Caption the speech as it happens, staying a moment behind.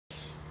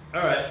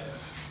Alright,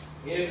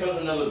 here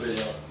comes another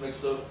video.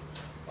 Mixed up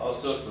all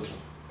sorts of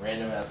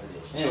random ass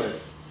videos.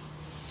 Anyways,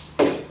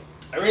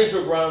 I ran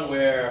into a problem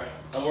where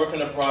I'm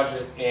working a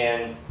project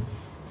and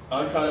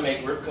I'm trying to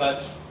make rip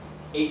cuts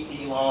 8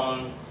 feet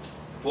long,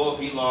 4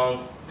 feet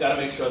long.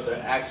 Gotta make sure that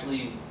they're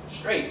actually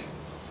straight.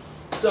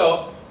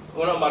 So, I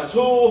went out and bought a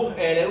tool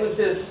and it was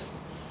just,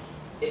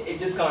 it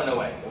just got in the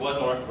way. It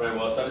wasn't working very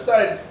well. So I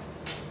decided,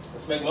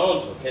 let's make my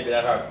own tool. Can't be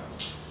that hard.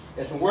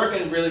 It's been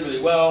working really,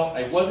 really well.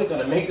 I wasn't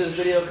gonna make this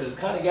video because it's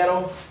kind of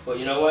ghetto, but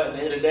you know what? At the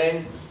end of the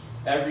day,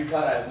 every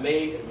cut I've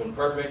made has been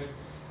perfect.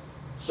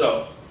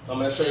 So, I'm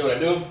gonna show you what I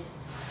do.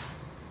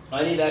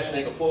 I need to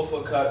actually make a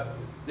 4-foot cut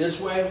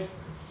this way.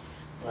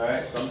 All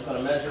right, so I'm just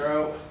gonna measure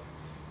out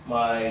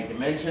my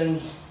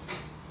dimensions.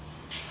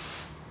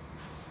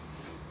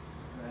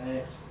 All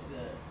right, so we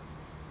got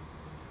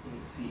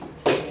 8 feet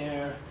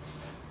there,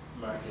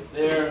 mark it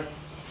there.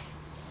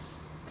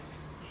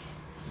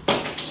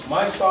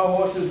 My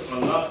sawhorses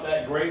are not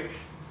that great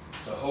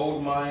to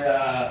hold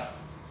my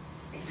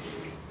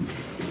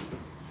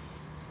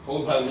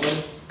wood.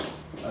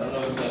 I don't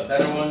know if there are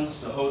better ones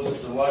to hold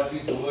such a large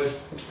piece of wood,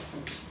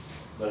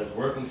 but it's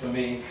working for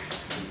me.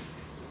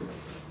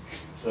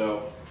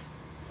 So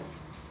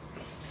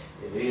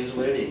it is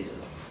what it is.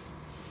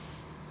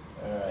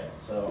 All right,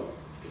 so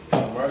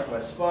I'll mark my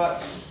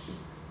spots.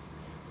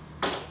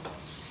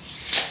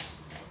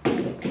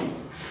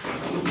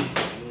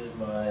 Here's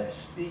my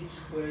speed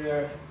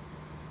square.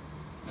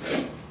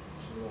 Make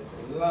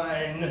a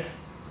line.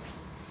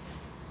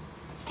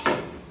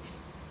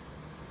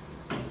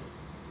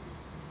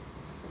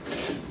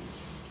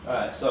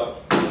 Alright, so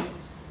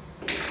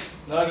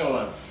not gonna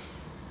lie.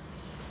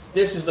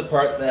 This is the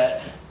part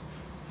that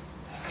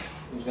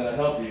is gonna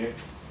help you if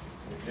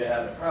you're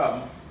having a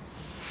problem.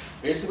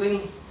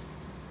 Basically,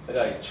 I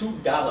got a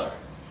 $2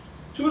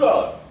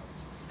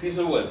 piece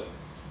of wood,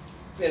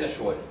 finished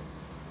wood.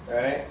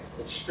 Alright,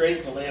 it's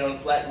straight, you lay it on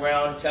flat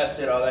ground, test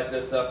it, all that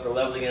good stuff, put a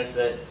level against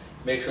it,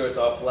 make sure it's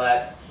all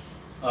flat.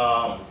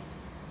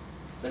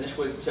 Finished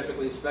wood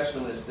typically,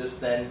 especially when it's this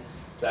thin,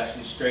 it's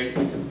actually straight,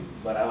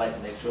 but I like to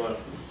make sure,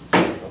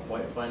 no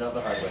point in finding out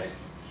the hard way.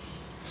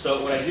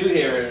 So what I do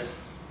here is,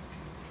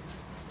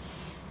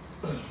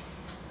 I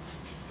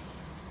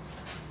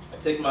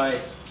take my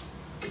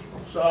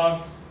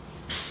saw,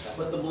 I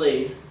put the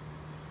blade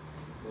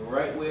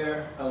right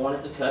where I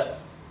want it to cut.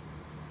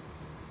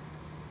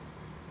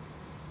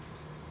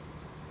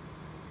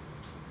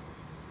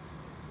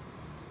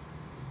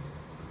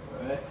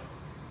 Alright,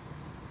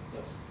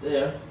 that's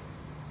there.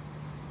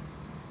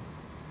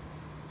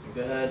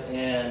 Go ahead,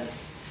 and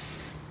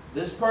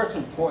this part's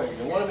important.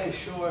 You want to make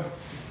sure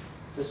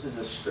this is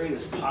as straight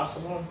as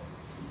possible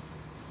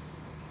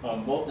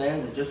on both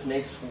ends. It just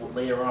makes for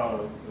later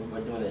on when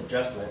we're doing the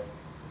adjustment,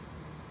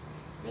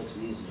 makes it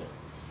easier.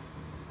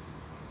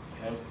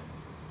 Okay.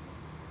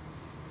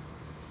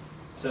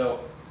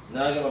 So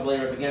now I got my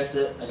blade up against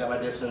it. I got my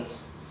distance.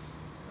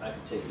 I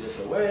can take this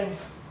away.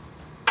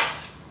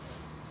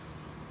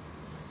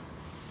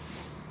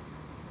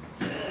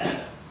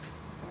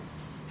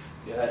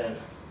 Go ahead and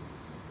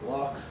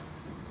lock.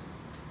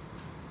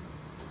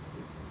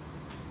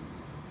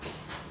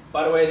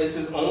 By the way, this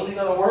is only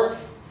going to work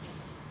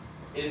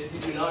if you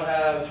do not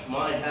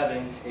mind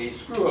having a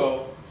screw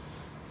hole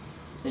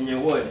in your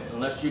wood,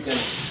 unless you can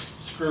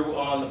screw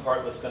on the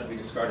part that's going to be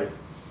discarded.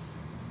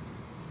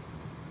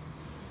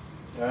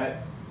 Alright,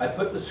 I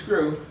put the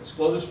screw as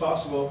close as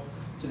possible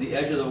to the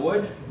edge of the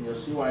wood, and you'll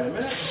see why in a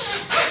minute.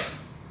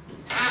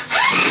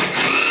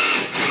 I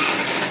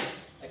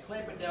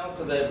clamp it down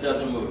so that it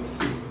doesn't move.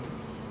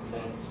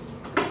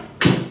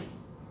 Okay.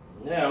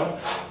 Now,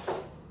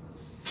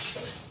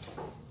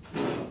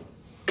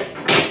 I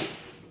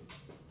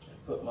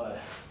put my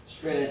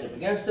straight edge up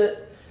against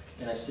it,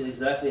 and I see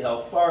exactly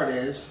how far it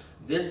is,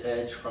 this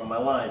edge, from my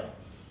line.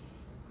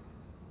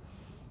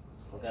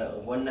 I've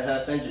got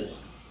 1.5 inches.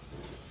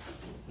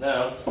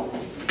 Now, I'm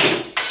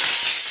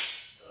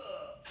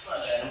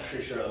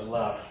pretty sure that was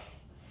loud.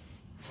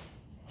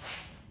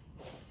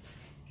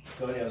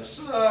 Go to the other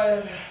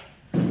side,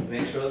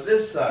 make sure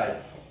this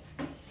side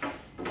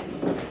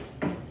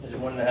is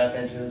 1.5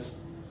 inches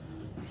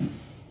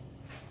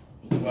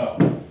as well.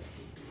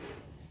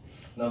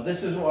 Now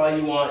this is why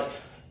you want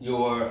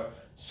your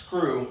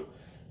screw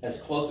as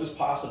close as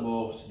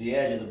possible to the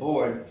edge of the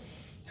board,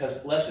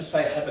 because let's just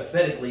say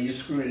hypothetically you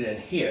screwed it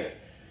in here.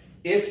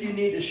 If you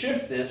need to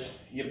shift this,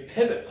 your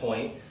pivot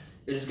point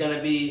is going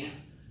to be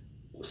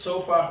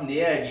so far from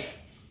the edge,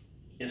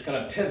 it's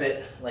going to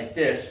pivot like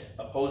this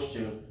opposed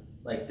to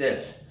like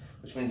this,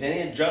 which means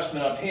any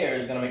adjustment up here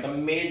is going to make a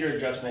major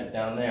adjustment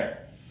down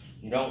there.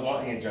 You don't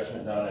want any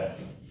adjustment down there.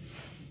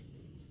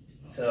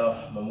 So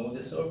I'm going to move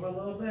this over a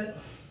little bit.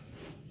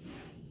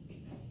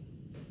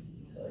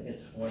 So it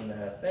gets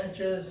 1.5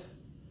 inches,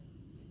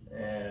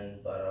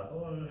 and bada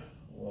boom,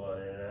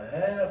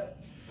 1.5.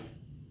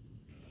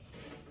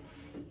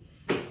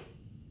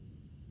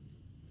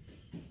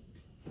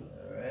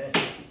 Alright,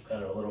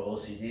 kind of a little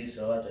OCD,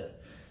 so I have to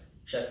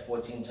check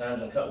 14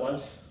 times and cut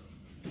once.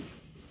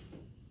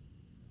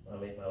 I'll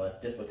make well,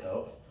 that's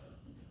difficult.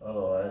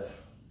 Otherwise,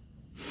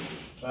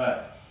 all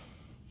right.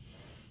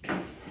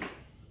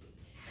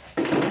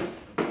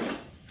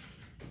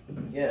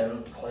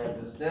 Again,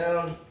 clamp this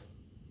down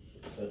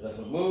so it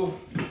doesn't move.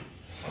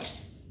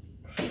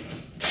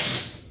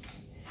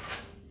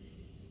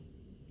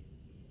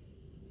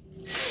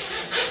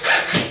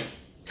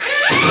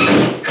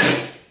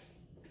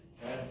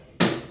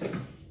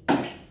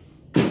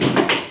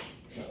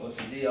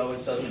 OCD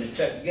always tells me to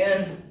check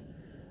again.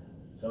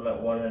 So I'm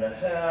at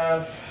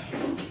 1.5.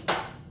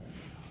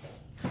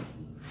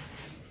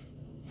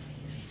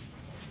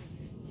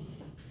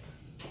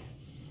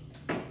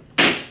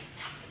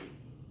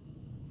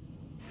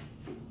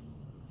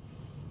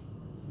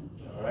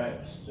 All right,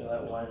 still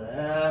at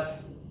 1.5.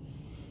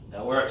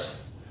 That works.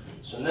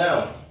 So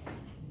now,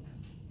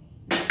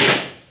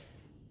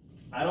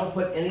 I don't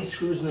put any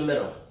screws in the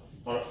middle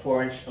on a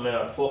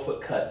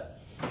 4-foot cut.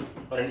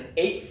 On an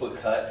 8-foot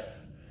cut,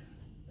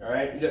 all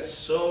right, you got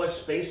so much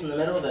space in the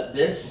middle that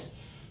this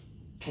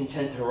can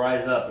tend to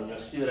rise up, and you'll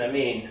see what I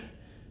mean,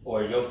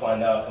 or you'll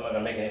find out. I'm not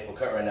gonna make an 8-foot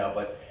cut right now,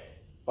 but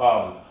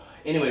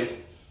anyways,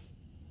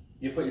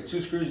 you put your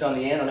 2 screws down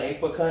the end on an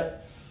 8-foot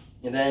cut,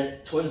 and then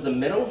towards the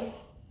middle,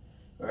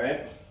 all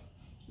right,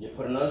 you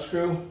put another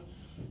screw,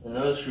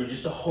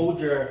 just to hold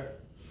your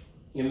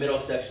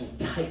middle section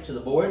tight to the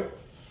board,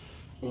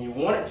 and you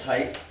want it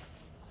tight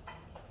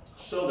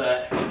so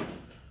that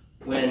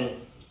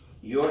when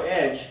your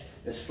edge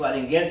is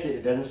sliding against it,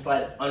 it doesn't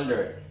slide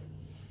under it.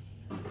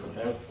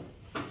 Okay?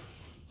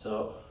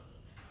 So,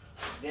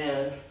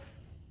 again,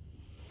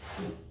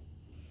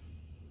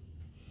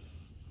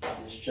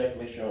 just check,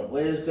 make sure my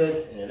blade is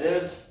good, and it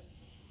is.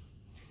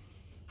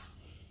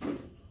 Go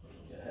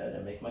ahead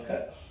and make my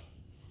cut.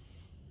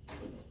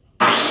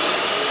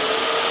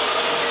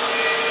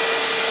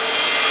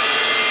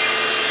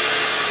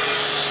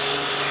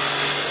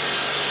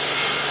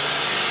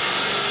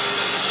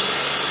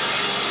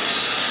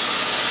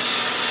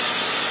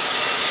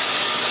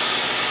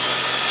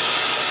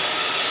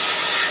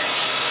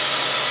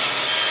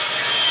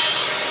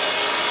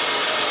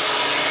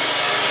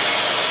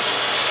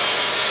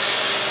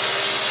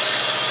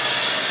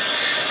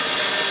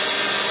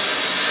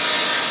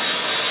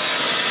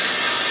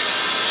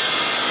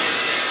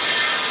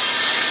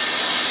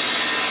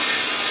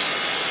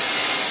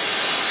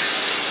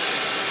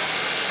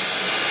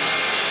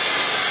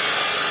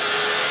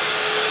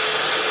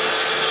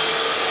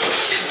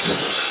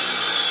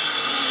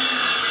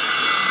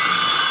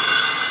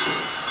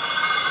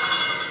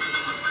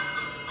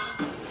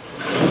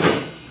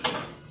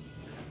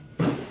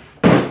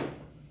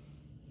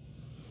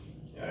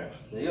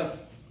 There you go.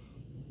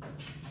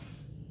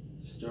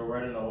 Still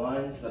running the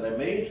lines that I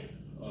made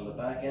on the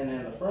back end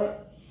and the front.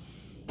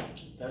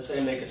 That's how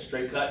you make a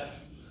straight cut.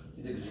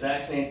 Do the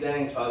exact same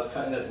thing if I was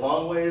cutting this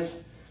long ways.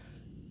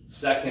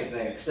 Exact same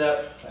thing,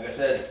 except, like I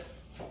said,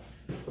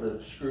 put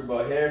a screw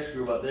bar here,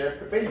 screw bar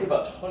there. Basically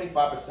about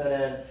 25%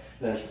 in,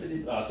 then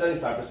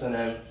 75%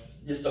 in,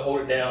 just to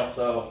hold it down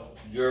so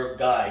your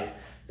guide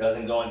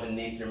doesn't go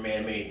underneath your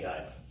man-made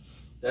guide.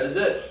 That is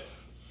it.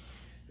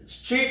 It's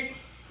cheap.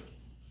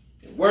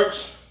 It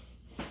works.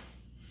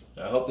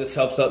 I hope this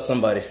helps out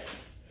somebody.